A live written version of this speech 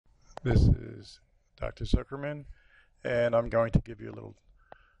This is Dr. Zuckerman, and I'm going to give you a little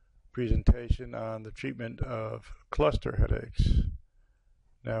presentation on the treatment of cluster headaches.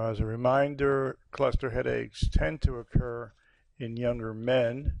 Now, as a reminder, cluster headaches tend to occur in younger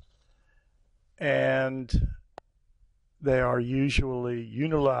men, and they are usually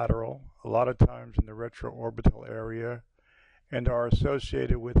unilateral, a lot of times in the retroorbital area, and are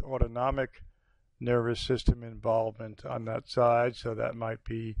associated with autonomic nervous system involvement on that side. So that might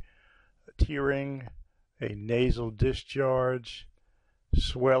be tearing, a nasal discharge,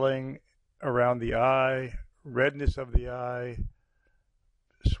 swelling around the eye, redness of the eye,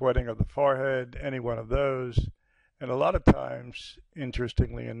 sweating of the forehead, any one of those. And a lot of times,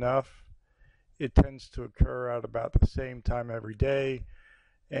 interestingly enough, it tends to occur at about the same time every day.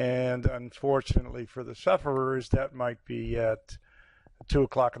 And unfortunately for the sufferers, that might be at 2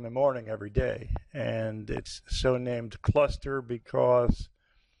 o'clock in the morning every day. And it's so named cluster because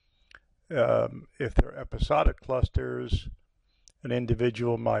if they're episodic clusters, an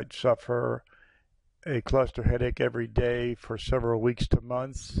individual might suffer a cluster headache every day for several weeks to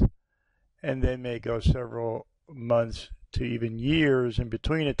months, and they may go several months to even years in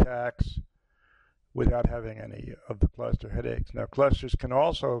between attacks without having any of the cluster headaches. Now, clusters can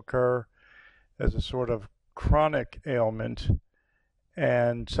also occur as a sort of chronic ailment,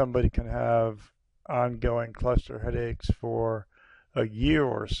 and somebody can have ongoing cluster headaches for a year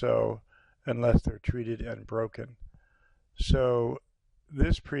or so unless they're treated and broken. So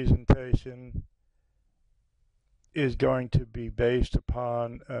this presentation is going to be based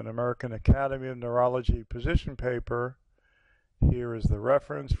upon an American Academy of Neurology position paper. Here is the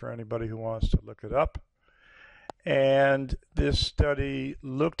reference for anybody who wants to look it up. And this study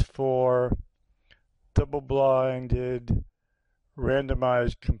looked for double-blinded,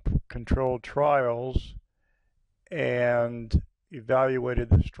 randomized controlled trials and evaluated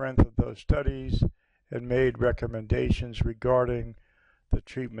the strength of those studies and made recommendations regarding the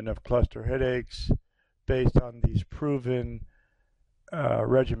treatment of cluster headaches based on these proven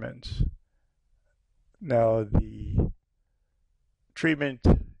regimens. Now, the treatment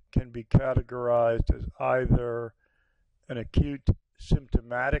can be categorized as either an acute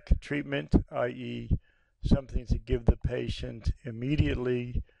symptomatic treatment, i.e., something to give the patient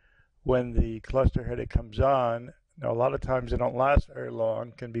immediately when the cluster headache comes on. Now, a lot of times they don't last very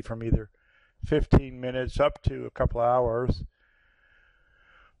long, can be from either 15 minutes up to a couple hours,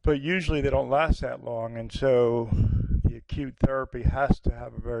 but usually they don't last that long, and so the acute therapy has to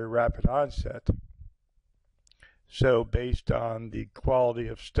have a very rapid onset. So based on the quality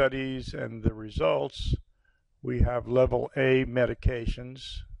of studies and the results, we have level A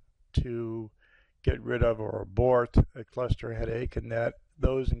medications to get rid of or abort a cluster headache, and that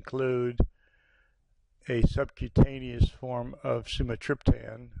those include a subcutaneous form of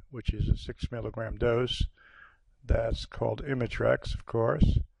sumatriptan, which is a 6 milligram dose. That's called Imitrex, of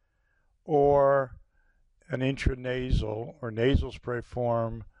course, or an intranasal or nasal spray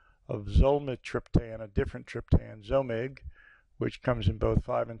form of zolmitriptan, a different triptan, Zomig, which comes in both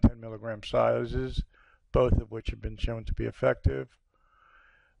 5 and 10 milligram sizes, both of which have been shown to be effective.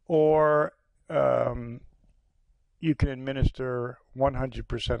 Or you can administer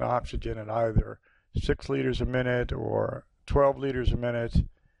 100% oxygen at either 6 liters a minute or 12 liters a minute,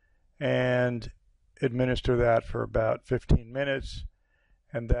 and administer that for about 15 minutes.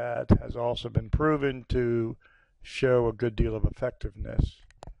 And that has also been proven to show a good deal of effectiveness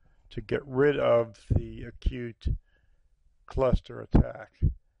to get rid of the acute cluster attack.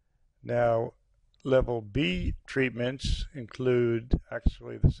 Now, level B treatments include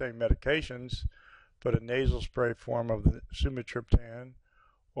actually the same medications, but a nasal spray form of the sumatriptan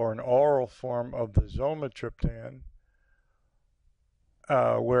or an oral form of the zolmitriptan,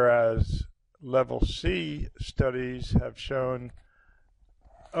 whereas level C studies have shown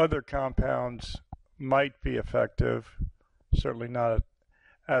other compounds might be effective, certainly not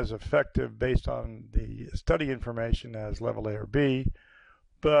as effective based on the study information as level A or B,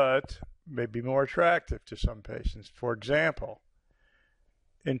 but may be more attractive to some patients. For example,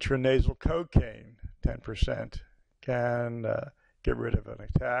 intranasal cocaine, 10%, can get rid of an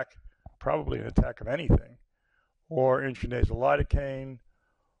attack, probably an attack of anything, or intranasal lidocaine,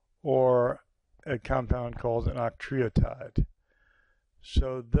 or a compound called an octreotide.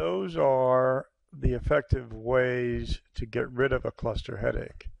 So those are the effective ways to get rid of a cluster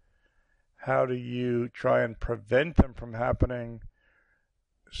headache. How do you try and prevent them from happening?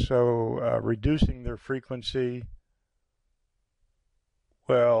 So reducing their frequency.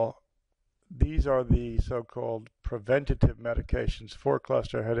 Well, these are the so-called preventative medications for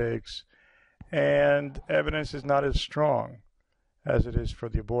cluster headaches, and evidence is not as strong as it is for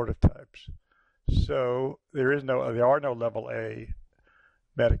the abortive types. So there are no level A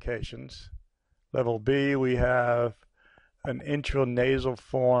medications. Level B, we have an intranasal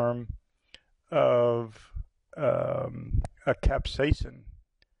form of a capsaicin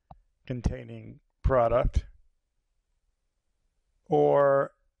containing product,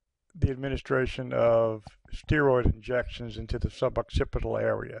 or the administration of steroid injections into the suboccipital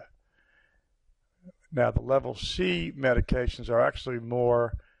area. Now, the level C medications are actually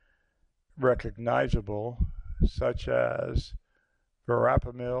more recognizable, such as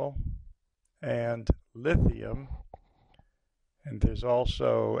verapamil and lithium. And there's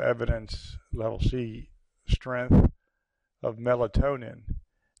also evidence, level C strength, of melatonin.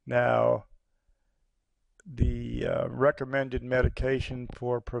 Now, the recommended medication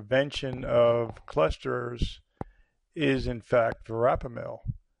for prevention of clusters is in fact verapamil,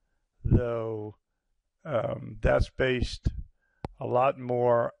 though that's based a lot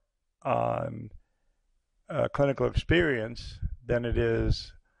more on clinical experience than it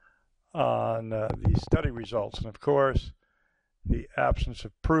is on the study results. And of course, the absence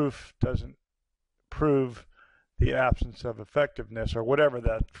of proof doesn't prove the absence of effectiveness, or whatever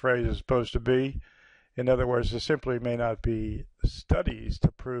that phrase is supposed to be. In other words, there simply may not be studies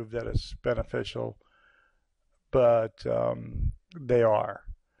to prove that it's beneficial, but they are.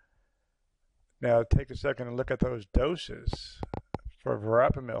 Now, take a second and look at those doses. For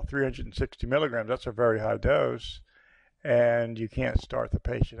verapamil, 360 milligrams, that's a very high dose, and you can't start the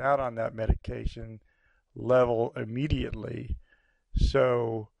patient out on that medication level immediately.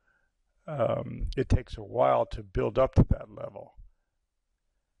 So it takes a while to build up to that level.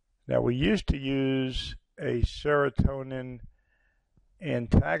 Now, we used to use a serotonin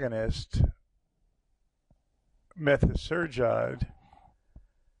antagonist, methotrexate,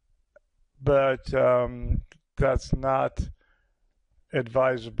 but that's not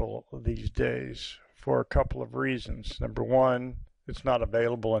advisable these days for a couple of reasons. Number one, it's not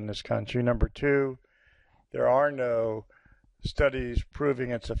available in this country. Number two, there are no studies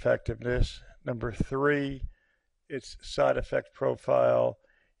proving its effectiveness. Number three, its side effect profile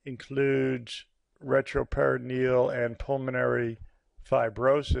includes retroperitoneal and pulmonary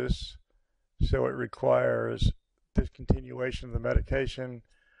fibrosis, so it requires discontinuation of the medication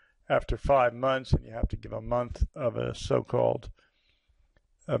after 5 months, and you have to give a month of a so-called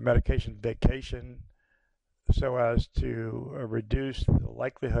medication vacation so as to reduce the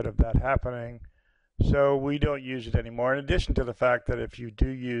likelihood of that happening. So we don't use it anymore, in addition to the fact that if you do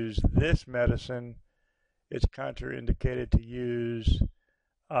use this medicine, it's contraindicated to use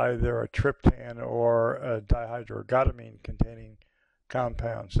either a triptan or a dihydroergotamine containing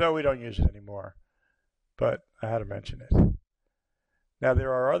compound. So we don't use it anymore, but I had to mention it. Now,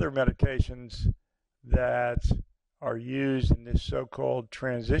 there are other medications that are used in this so-called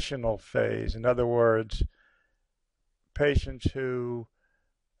transitional phase. In other words, patients who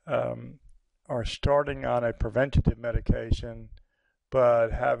are starting on a preventative medication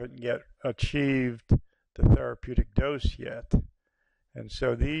but haven't yet achieved the therapeutic dose yet. And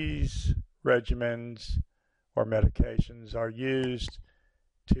so these regimens or medications are used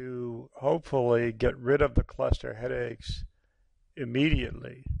to hopefully get rid of the cluster headaches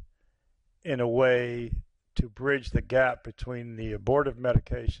immediately, in a way to bridge the gap between the abortive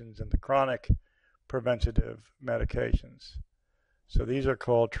medications and the chronic preventative medications. So these are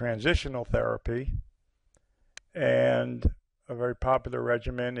called transitional therapy, and a very popular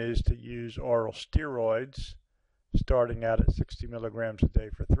regimen is to use oral steroids, starting out at 60 milligrams a day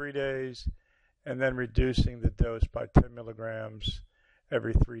for 3 days, and then reducing the dose by 10 milligrams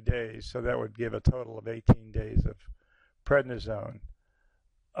every 3 days. So that would give a total of 18 days of prednisone.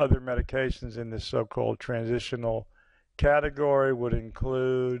 Other medications in this so-called transitional category would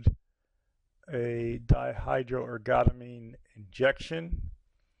include a dihydroergotamine injection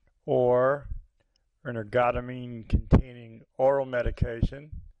or an ergotamine-containing oral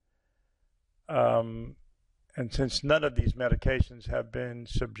medication. And since none of these medications have been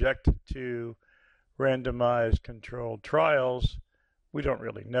subjected to randomized controlled trials, we don't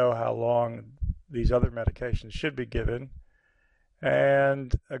really know how long these other medications should be given.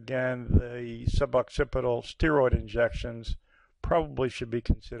 And again, the suboccipital steroid injections probably should be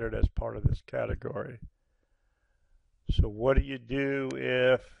considered as part of this category. So what do you do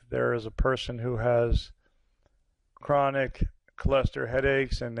if there is a person who has chronic cluster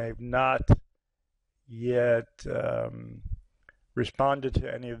headaches and they've not yet responded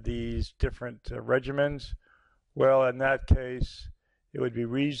to any of these different regimens? Well, in that case, it would be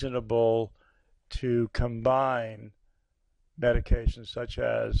reasonable to combine medications such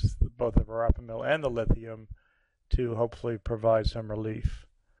as both the verapamil and the lithium to hopefully provide some relief.